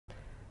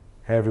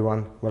Hey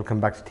everyone, welcome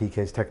back to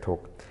TK's Tech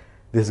Talk.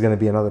 This is going to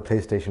be another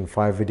PlayStation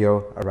 5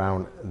 video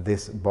around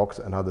this box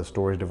and other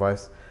storage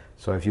device.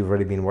 So if you've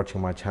already been watching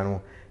my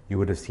channel, you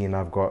would have seen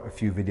I've got a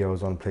few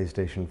videos on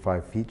PlayStation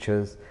 5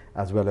 features,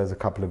 as well as a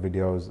couple of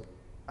videos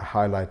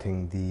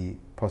highlighting the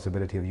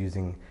possibility of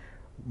using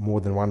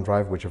more than one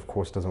drive, which of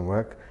course doesn't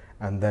work,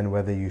 and then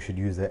whether you should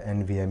use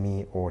an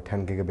NVMe or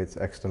 10 gigabits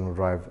external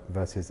drive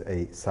versus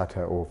a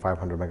SATA or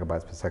 500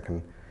 megabytes per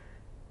second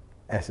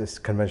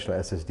conventional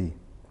SSD.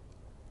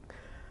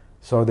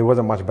 So there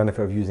wasn't much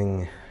benefit of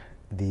using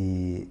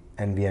the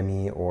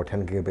NVMe or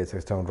 10 gigabits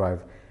external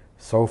drive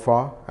so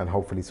far, and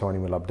hopefully Sony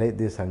will update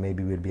this and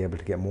maybe we'll be able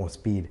to get more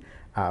speed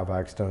out of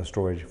our external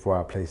storage for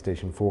our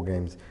PlayStation 4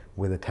 games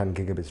with a 10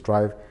 gigabits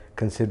drive,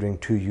 considering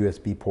two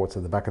USB ports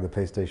at the back of the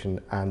PlayStation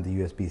and the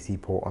USB-C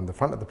port on the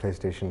front of the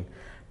PlayStation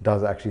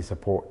does actually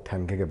support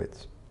 10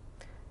 gigabits,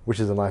 which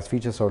is a nice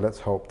feature. So let's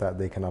hope that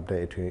they can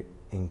update it to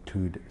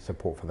include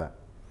support for that.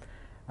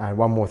 And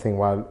one more thing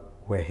while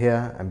we're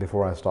here, and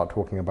before I start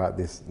talking about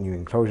this new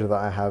enclosure that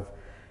I have,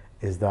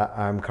 is that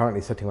I'm currently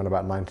sitting on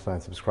about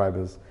 99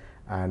 subscribers,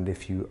 and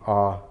if you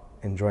are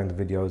enjoying the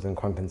videos and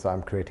contents that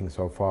I'm creating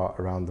so far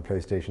around the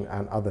PlayStation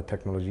and other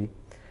technology,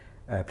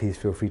 please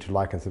feel free to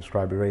like and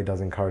subscribe. It really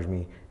does encourage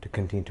me to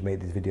continue to make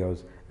these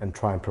videos and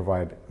try and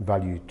provide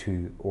value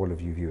to all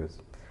of you viewers.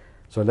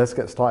 So let's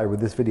get started with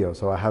this video.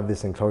 So I have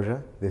this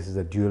enclosure. This is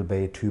a dual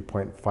bay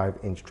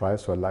 2.5 inch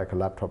drive, so like a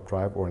laptop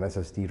drive or an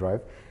SSD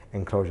drive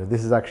enclosure.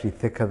 This is actually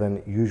thicker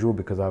than usual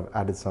because I've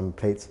added some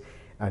plates,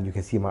 and you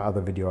can see my other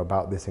video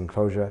about this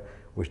enclosure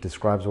which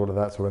describes all of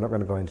that, so we're not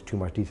going to go into too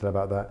much detail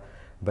about that.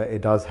 But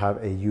it does have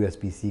a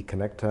USB-C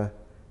connector.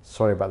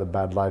 Sorry about the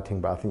bad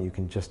lighting, but I think you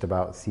can just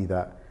about see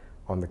that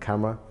on the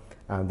camera.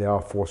 And there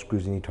are 4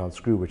 screws you need to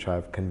unscrew, which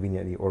I've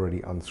conveniently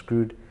already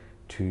unscrewed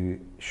to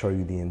show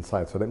you the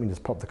inside. So let me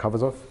just pop the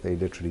covers off. They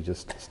literally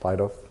just slide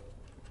off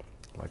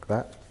like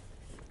that.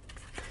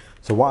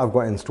 So what I've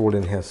got installed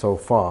in here so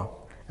far,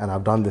 and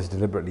I've done this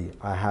deliberately,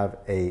 I have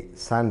a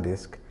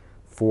SanDisk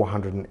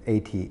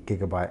 480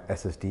 gigabyte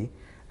SSD,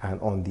 and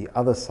on the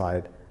other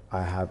side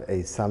I have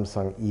a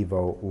Samsung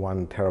Evo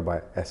 1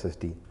 terabyte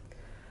SSD.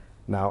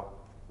 Now,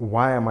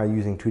 why am I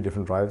using 2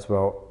 different drives?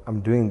 Well,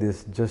 I'm doing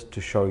this just to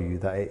show you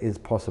that it is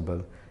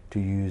possible to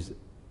use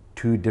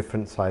 2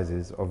 different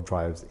sizes of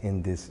drives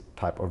in this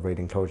type of RAID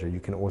enclosure. You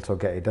can also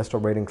get a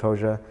desktop RAID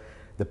enclosure.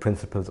 The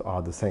principles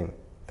are the same.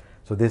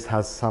 So this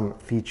has some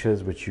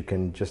features which you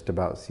can just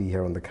about see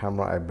here on the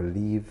camera, I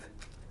believe.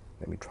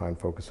 Let me try and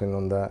focus in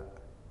on that.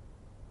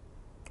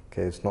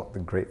 Okay, it's not the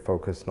great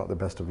focus, not the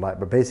best of light,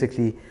 but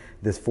basically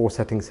there's 4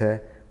 settings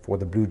here for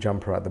the blue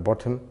jumper at the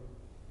bottom.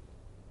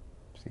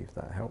 See if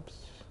that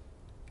helps.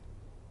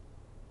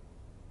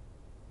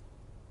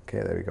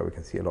 Okay, there we go, we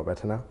can see a lot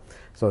better now.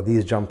 So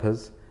these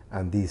jumpers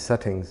and these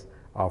settings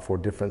are for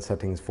different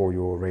settings for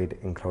your RAID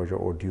enclosure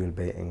or dual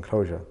bay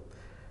enclosure.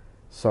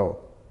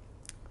 So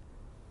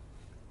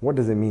what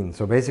does it mean?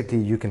 So basically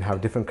you can have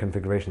different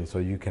configurations. So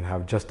you can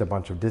have just a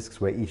bunch of disks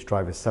where each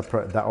drive is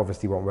separate. That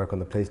obviously won't work on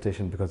the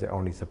PlayStation because it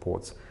only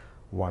supports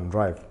 1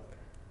 drive.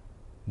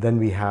 Then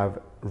we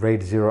have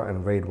RAID 0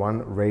 and RAID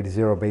 1. RAID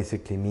 0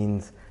 basically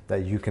means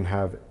that you can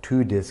have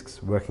 2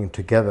 disks working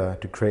together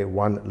to create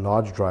 1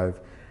 large drive.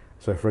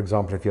 So for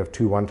example, if you have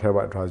 2 1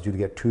 terabyte drives, you'll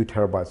get 2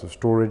 terabytes of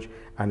storage,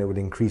 and it will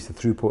increase the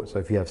throughput. So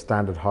if you have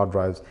standard hard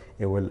drives,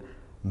 it will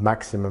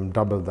maximum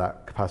double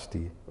that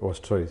capacity, or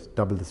sorry,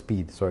 double the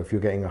speed. So if you're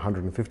getting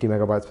 150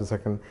 megabytes per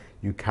second,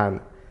 you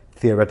can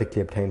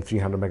theoretically obtain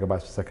 300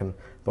 megabytes per second.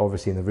 But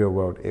obviously in the real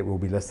world, it will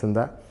be less than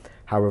that.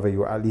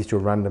 However, at least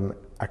your random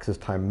access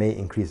time may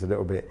increase a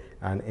little bit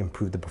and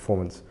improve the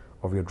performance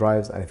of your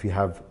drives. And if you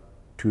have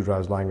 2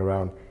 drives lying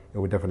around, it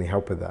will definitely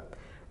help with that.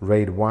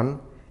 RAID 1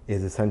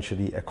 is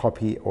essentially a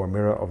copy or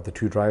mirror of the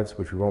 2 drives,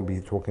 which we won't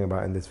be talking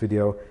about in this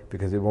video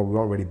because we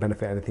won't really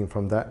benefit anything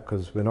from that,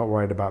 because we're not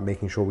worried about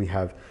making sure we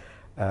have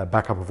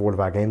backup of all of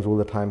our games all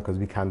the time, because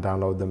we can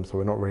download them. So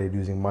we're not really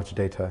losing much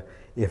data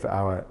if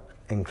our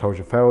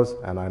enclosure fails,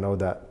 and I know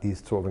that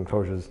these sort of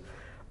enclosures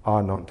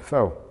are known to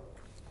fail.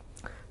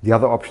 The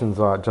other options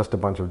are just a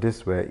bunch of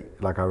disks where,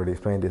 like I already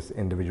explained, it's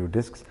individual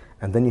disks,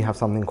 and then you have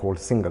something called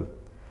single.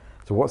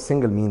 So what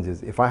single means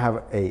is if I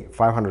have a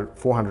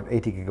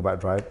 480 gigabyte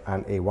drive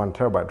and a 1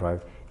 terabyte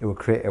drive, it will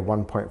create a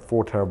 1.4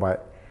 terabyte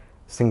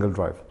single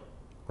drive,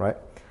 right?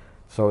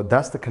 So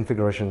that's the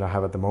configuration I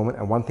have at the moment.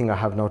 And one thing I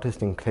have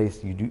noticed, in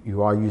case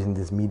you are using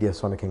this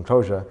Mediasonic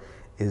enclosure,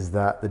 is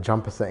that the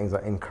jumper settings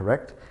are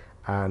incorrect,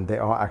 and they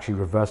are actually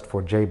reversed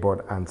for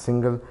JBOD and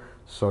single.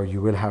 So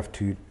you will have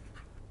to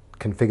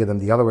configure them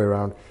the other way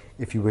around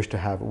if you wish to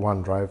have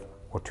 1 drive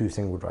or 2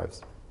 single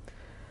drives.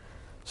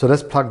 So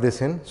let's plug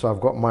this in. So I've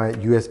got my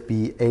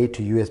USB-A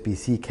to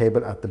USB-C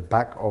cable at the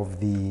back of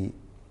the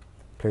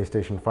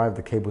PlayStation 5.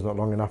 The cable's not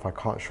long enough. I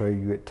can't show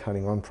you it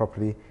turning on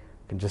properly.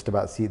 You can just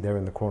about see it there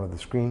in the corner of the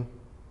screen.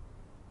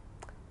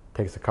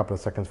 Takes a couple of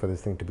seconds for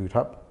this thing to boot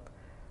up.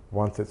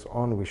 Once it's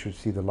on, we should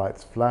see the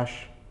lights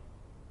flash.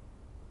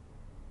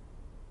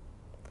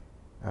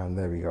 And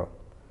there we go.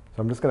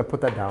 So I'm just going to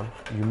put that down.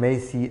 You may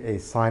see a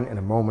sign in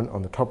a moment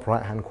on the top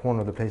right hand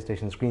corner of the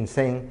PlayStation screen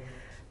saying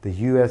the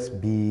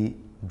USB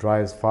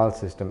drives file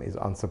system is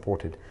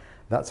unsupported.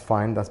 That's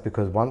fine. That's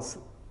because once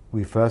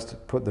we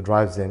first put the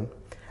drives in,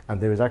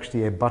 and there is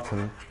actually a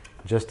button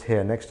just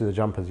here next to the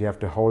jumpers, you have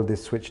to hold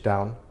this switch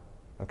down,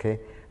 okay,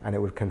 and it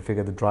will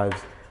configure the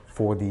drives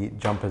for the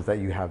jumpers that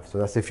you have. So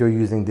that's if you're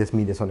using this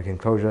Mediasonic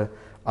enclosure.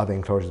 Other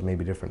enclosures may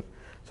be different.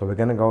 So we're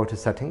going to go to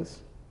settings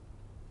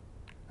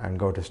and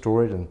go to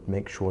storage and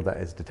make sure that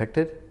it's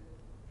detected.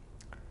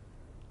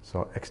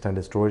 So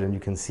extended storage, and you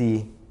can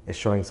see it's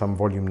showing some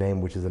volume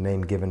name, which is a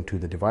name given to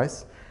the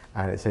device,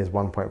 and it says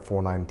 1.49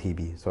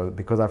 TB. So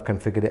because I've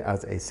configured it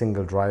as a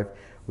single drive,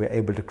 we're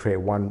able to create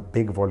one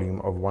big volume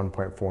of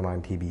 1.49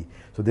 TB.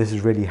 So this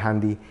is really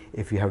handy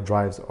if you have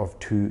drives of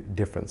two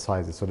different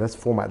sizes. So let's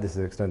format this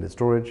as extended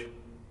storage.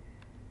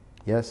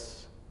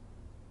 Yes.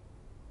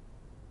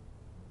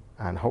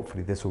 And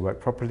hopefully this will work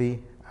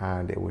properly,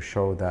 and it will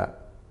show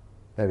that,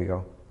 there we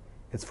go,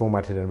 it's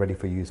formatted and ready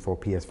for use for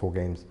PS4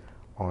 games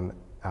on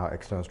our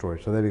external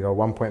storage. So there we go,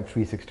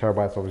 1.36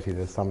 terabytes. Obviously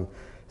there's some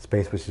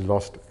space which is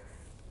lost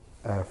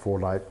for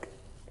like,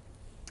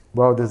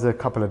 well, there's a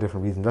couple of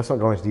different reasons. Let's not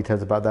go into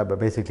details about that, but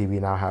basically we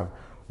now have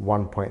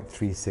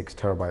 1.36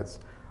 terabytes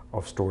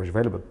of storage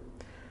available.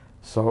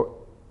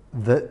 So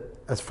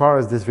as far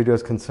as this video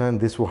is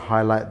concerned, this will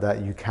highlight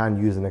that you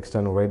can use an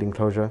external RAID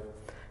enclosure,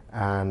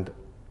 and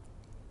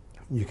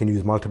you can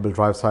use multiple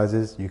drive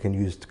sizes, you can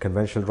use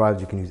conventional drives,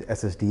 you can use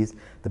SSDs.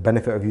 The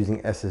benefit of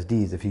using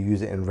SSDs, if you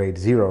use it in RAID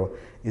 0,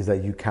 is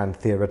that you can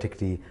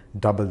theoretically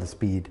double the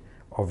speed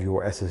of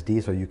your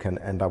SSD, so you can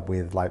end up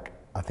with, like,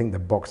 I think the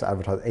box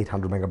advertised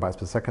 800 megabytes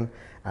per second,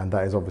 and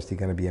that is obviously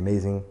going to be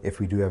amazing if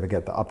we do ever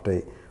get the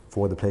update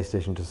for the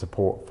PlayStation to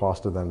support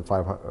faster than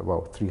 300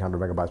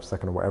 megabytes per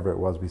second, or whatever it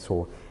was we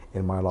saw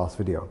in my last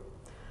video.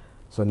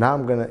 So now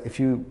I'm gonna,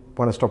 if you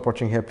want to stop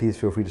watching here, please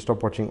feel free to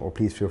stop watching, or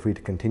please feel free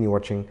to continue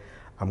watching.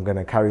 I'm going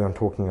to carry on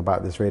talking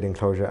about this RAID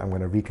enclosure. I'm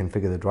going to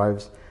reconfigure the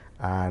drives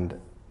and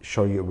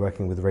show you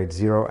working with RAID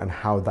 0 and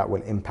how that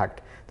will impact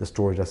the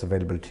storage that's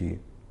available to you.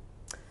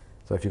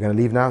 So if you're going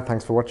to leave now,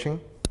 thanks for watching.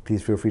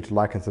 Please feel free to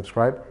like and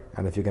subscribe.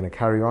 And if you're going to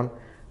carry on,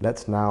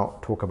 let's now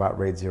talk about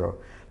RAID 0.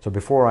 So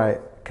before I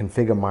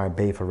configure my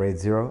bay for RAID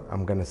 0,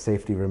 I'm going to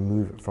safely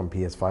remove from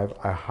PS5.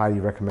 I highly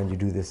recommend you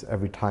do this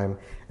every time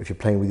if you're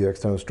playing with your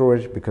external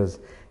storage, because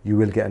you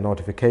will get a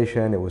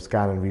notification, it will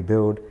scan and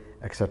rebuild,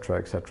 etc,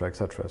 etc,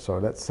 etc. So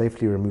let's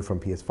safely remove from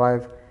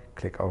PS5,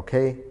 click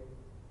OK.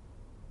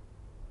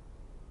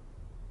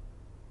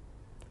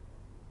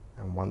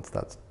 And once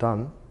that's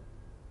done,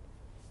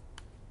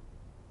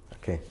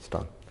 okay, it's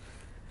done.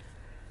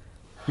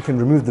 You can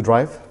remove the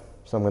drive.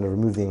 So I'm going to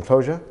remove the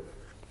enclosure.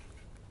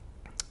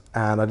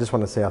 And I just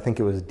want to say, I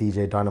think it was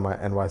DJ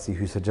Dynamite NYC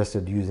who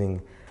suggested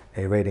using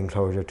a RAID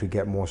enclosure to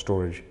get more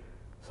storage.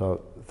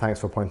 So thanks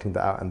for pointing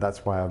that out, and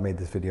that's why I've made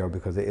this video,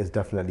 because it is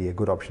definitely a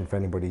good option for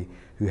anybody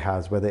who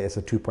has, whether it's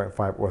a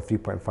 2.5 or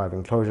 3.5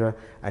 enclosure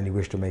and you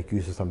wish to make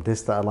use of some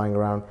disks that are lying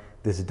around.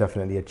 This is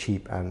definitely a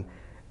cheap and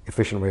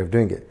efficient way of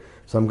doing it.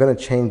 So I'm going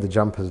to change the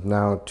jumpers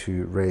now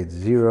to RAID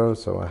 0,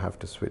 so I have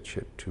to switch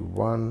it to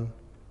 1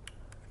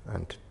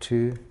 and to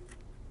 2.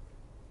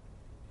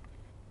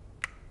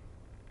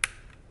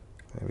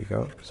 There we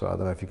go. So I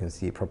don't know if you can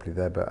see it properly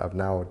there, but I've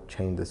now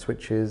changed the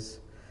switches.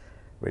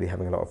 Really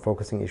having a lot of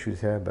focusing issues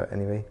here, but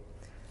anyway,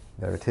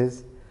 there it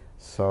is.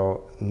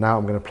 So now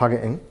I'm going to plug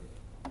it in.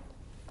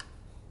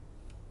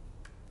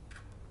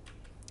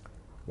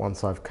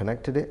 Once I've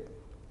connected it,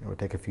 it will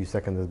take a few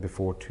seconds as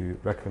before to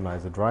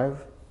recognize the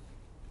drive.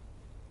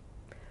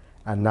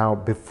 And now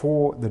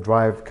before the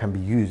drive can be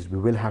used, we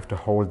will have to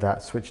hold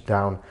that switch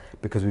down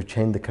because we've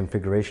changed the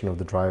configuration of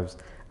the drives,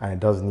 and it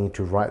does need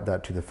to write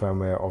that to the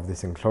firmware of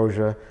this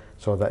enclosure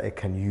so that it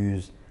can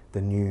use the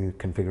new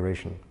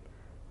configuration.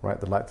 Right,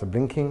 the lights are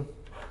blinking,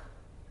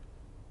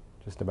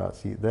 just about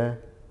see it there,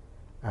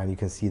 and you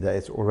can see that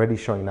it's already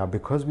showing now.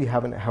 Because we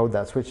haven't held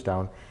that switch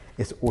down,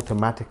 it's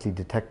automatically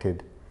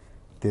detected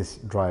this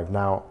drive.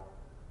 Now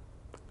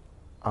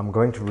I'm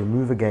going to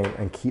remove again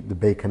and keep the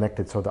bay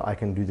connected so that I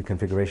can do the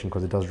configuration,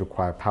 because it does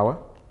require power.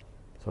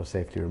 So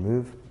safely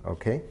remove,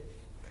 okay.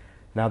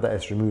 Now that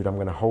it's removed, I'm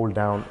going to hold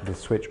down the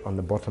switch on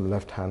the bottom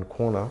left hand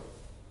corner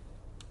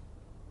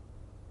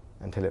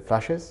until it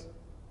flashes.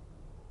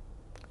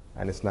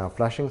 And it's now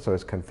flashing, so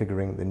it's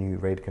configuring the new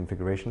RAID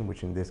configuration,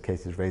 which in this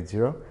case is RAID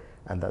 0,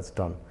 and that's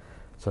done.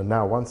 So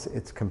now once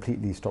it's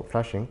completely stopped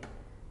flashing,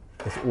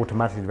 it's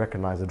automatically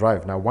recognized the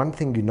drive. Now one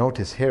thing you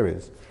notice here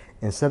is,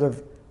 instead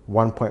of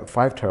 1.5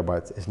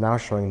 terabytes, it's now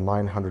showing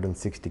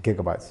 960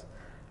 gigabytes.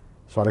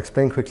 So I'll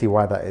explain quickly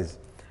why that is.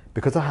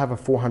 Because I have a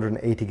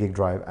 480 gig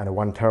drive and a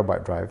 1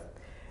 terabyte drive,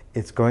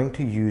 it's going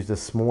to use the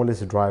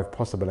smallest drive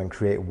possible and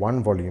create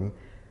one volume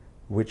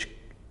which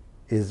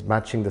is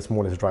matching the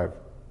smallest drive.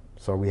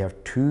 So we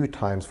have 2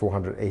 times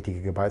 480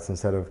 gigabytes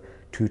instead of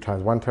 2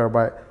 times 1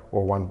 terabyte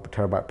or 1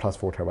 terabyte plus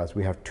 4 terabytes.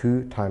 We have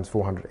 2 times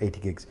 480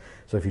 gigs.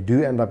 So if you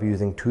do end up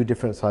using 2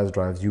 different size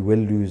drives, you will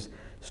lose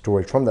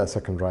storage from that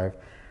second drive.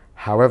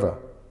 However,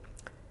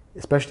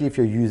 especially if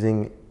you're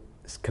using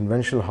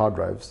conventional hard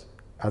drives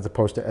as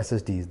opposed to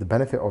SSDs. The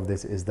benefit of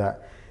this is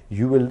that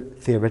you will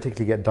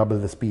theoretically get double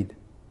the speed.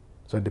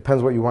 So it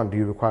depends what you want. Do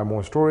you require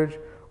more storage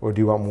or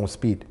do you want more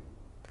speed?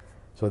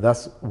 So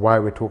that's why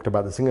we talked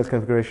about the singles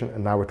configuration,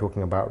 and now we're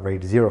talking about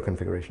RAID 0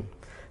 configuration.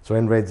 So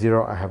in RAID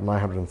 0, I have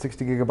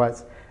 960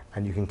 gigabytes,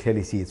 and you can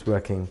clearly see it's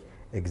working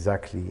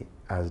exactly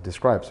as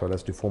described. So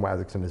let's do format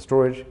as extended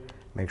storage,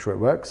 make sure it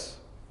works.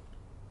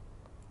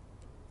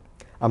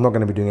 I'm not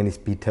going to be doing any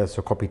speed tests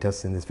or copy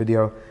tests in this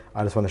video.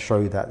 I just want to show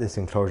you that this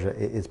enclosure,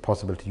 it is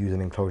possible to use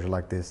an enclosure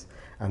like this.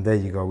 And there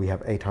you go, we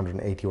have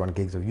 881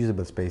 gigs of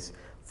usable space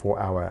for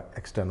our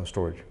external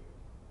storage.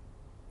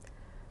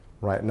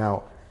 Right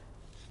now,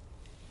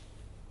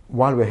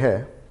 while we're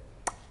here,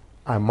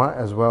 I might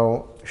as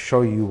well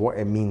show you what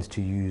it means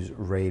to use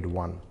RAID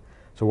 1.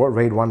 So what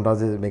RAID 1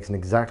 does is it makes an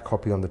exact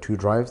copy on the two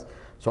drives.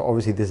 So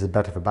obviously this is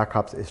better for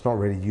backups. It's not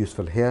really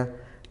useful here,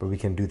 but we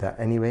can do that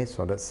anyway.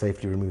 So let's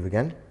safely remove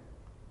again.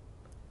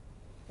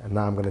 And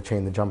now I'm going to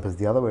change the jumpers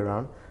the other way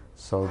around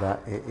so that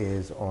it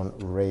is on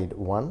RAID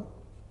 1.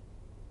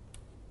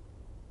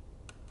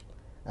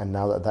 And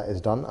now that that is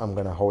done, I'm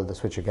going to hold the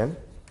switch again.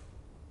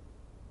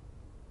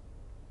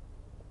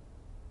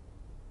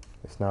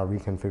 It's now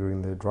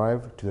reconfiguring the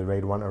drive to the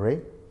RAID 1 array.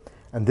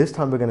 And this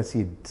time we're going to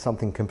see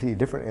something completely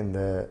different in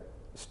the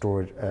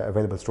storage,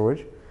 available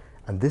storage.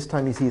 And this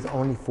time you see it's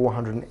only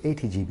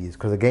 480 GBs,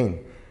 because again,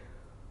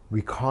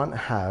 we can't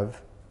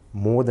have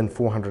more than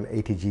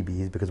 480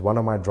 GBs because one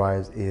of my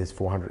drives is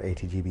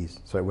 480 GBs.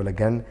 So it will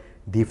again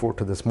default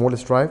to the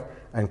smallest drive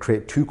and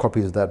create two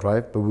copies of that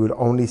drive, but we will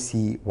only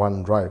see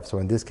one drive. So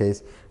in this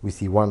case, we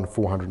see one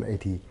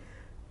 480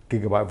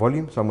 gigabyte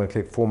volume. So I'm going to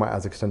click format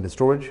as extended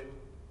storage.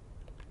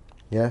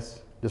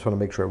 Yes, just want to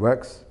make sure it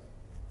works.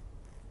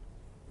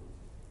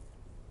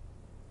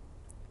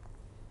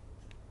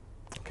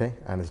 Okay,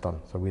 and it's done.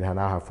 So we now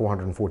have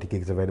 440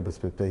 gigs available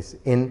space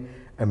in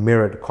a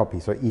mirrored copy.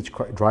 So each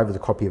drive is a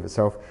copy of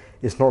itself.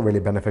 It's not really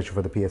beneficial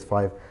for the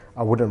PS5.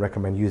 I wouldn't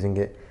recommend using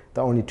it.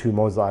 The only two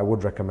modes that I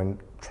would recommend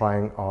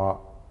trying are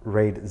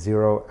RAID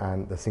 0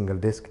 and the single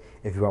disk.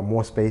 If you want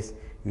more space,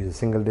 use a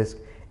single disk.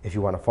 If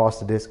you want a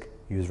faster disk,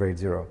 use RAID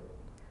 0.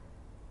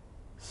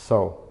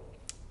 So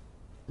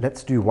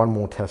let's do one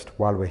more test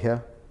while we're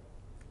here.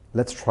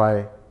 Let's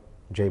try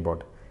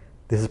JBOD.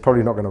 This is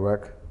probably not going to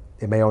work.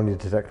 It may only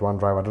detect one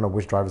drive. I don't know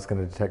which drive it's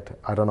going to detect.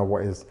 I don't know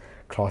what is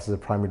classed as a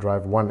primary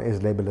drive. One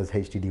is labeled as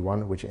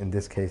HDD1, which in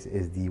this case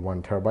is the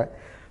 1 terabyte.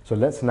 So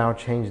let's now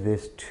change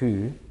this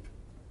to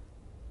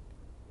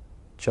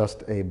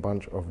just a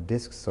bunch of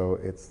disks. So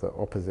it's the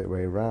opposite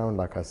way around.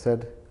 Like I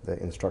said,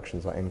 the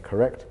instructions are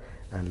incorrect.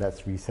 And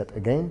let's reset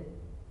again.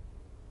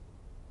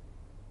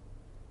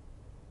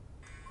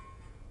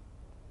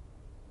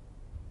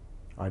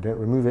 I didn't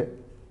remove it.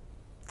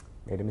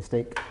 Made a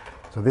mistake.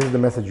 So this is the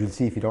message you'll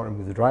see if you don't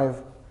remove the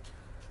drive.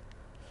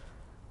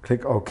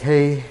 Click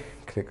OK,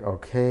 click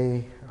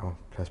OK. Oh,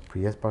 press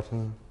press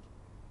button.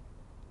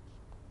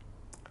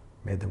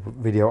 Made the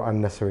video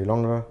unnecessarily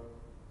longer.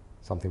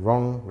 Something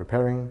wrong,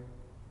 repairing.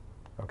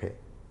 Okay.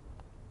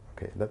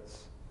 Okay,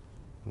 let's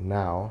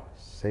now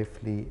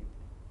safely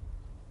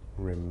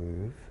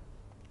remove.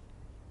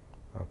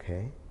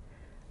 Okay.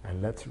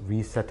 And let's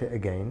reset it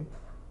again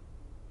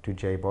to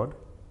JBOD.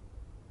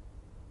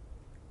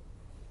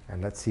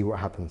 And let's see what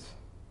happens.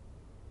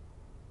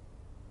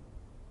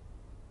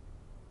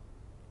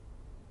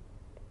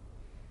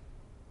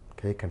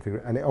 Okay,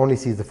 configure, and it only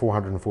sees the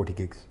 440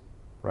 gigs,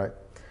 right?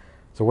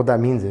 So what that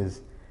means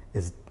is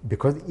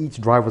because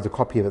each drive was a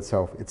copy of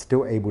itself, it's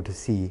still able to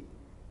see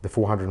the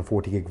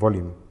 440 gig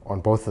volume on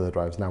both of the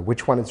drives. Now,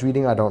 which one it's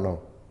reading, I don't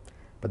know.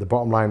 But the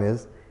bottom line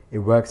is, it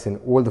works in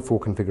all the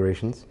 4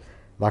 configurations.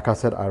 Like I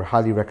said, I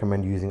highly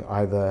recommend using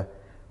either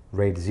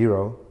RAID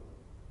 0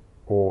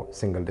 or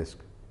single disk.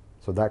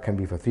 So that can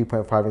be for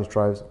 3.5 inch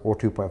drives or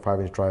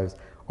 2.5 inch drives.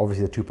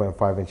 Obviously the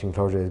 2.5 inch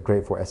enclosure is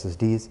great for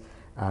SSDs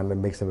and it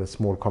makes it a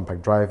small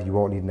compact drive. You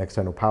won't need an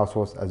external power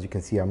source. As you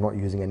can see, I'm not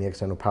using any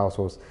external power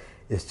source.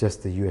 It's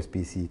just the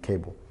USB-C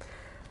cable.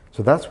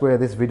 So that's where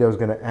this video is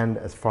going to end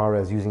as far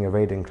as using a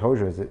RAID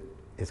enclosure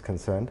is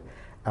concerned.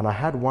 And I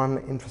had one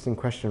interesting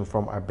question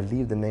from, I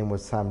believe the name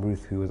was Sam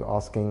Ruth, who was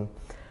asking,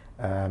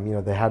 you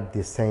know, they had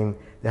an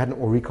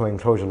Orico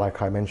enclosure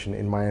like I mentioned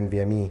in my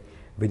NVMe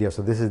video.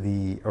 So this is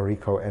the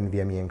Orico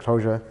NVMe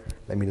enclosure.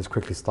 Let me just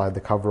quickly slide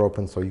the cover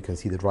open so you can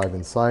see the drive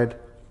inside.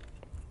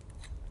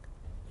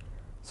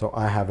 So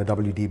I have a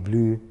WD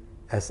Blue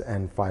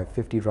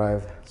SN550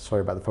 drive.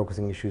 Sorry about the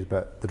focusing issues,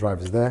 but the drive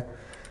is there.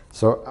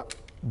 So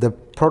the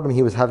problem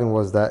he was having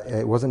was that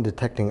it wasn't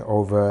detecting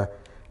over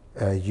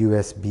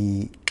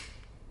USB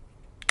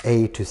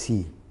A to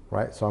C,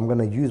 right? So I'm going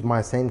to use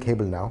my same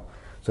cable now.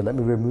 So let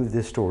me remove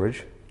this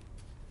storage.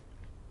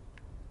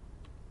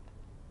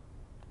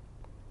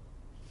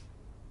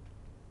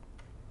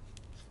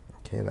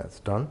 Okay, that's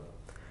done.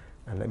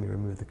 And let me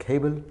remove the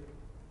cable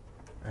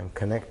and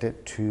connect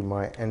it to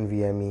my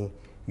NVMe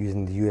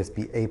using the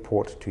USB A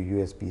port to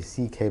USB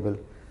C cable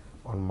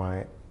on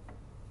my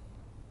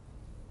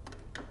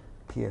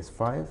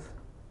PS5.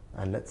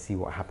 and let's see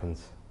what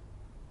happens.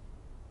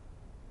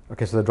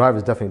 Okay, so the drive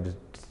is definitely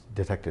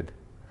detected.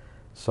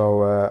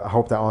 So I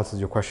hope that answers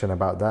your question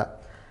about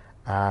that.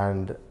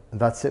 And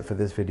that's it for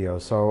this video.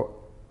 So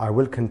I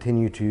will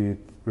continue to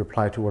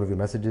reply to all of your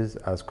messages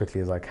as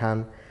quickly as I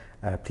can.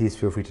 Please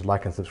feel free to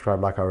like and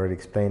subscribe. Like I already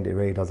explained, it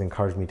really does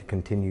encourage me to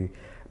continue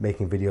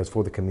making videos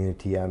for the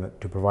community and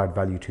to provide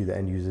value to the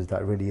end users.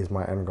 That really is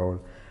my end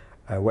goal.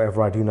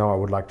 Whatever I do now, I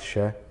would like to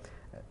share.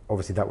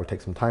 Obviously that will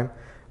take some time,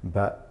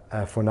 but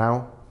for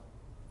now,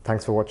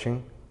 thanks for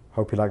watching.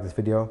 Hope you like this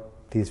video.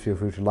 Please feel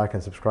free to like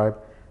and subscribe,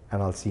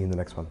 and I'll see you in the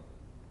next one.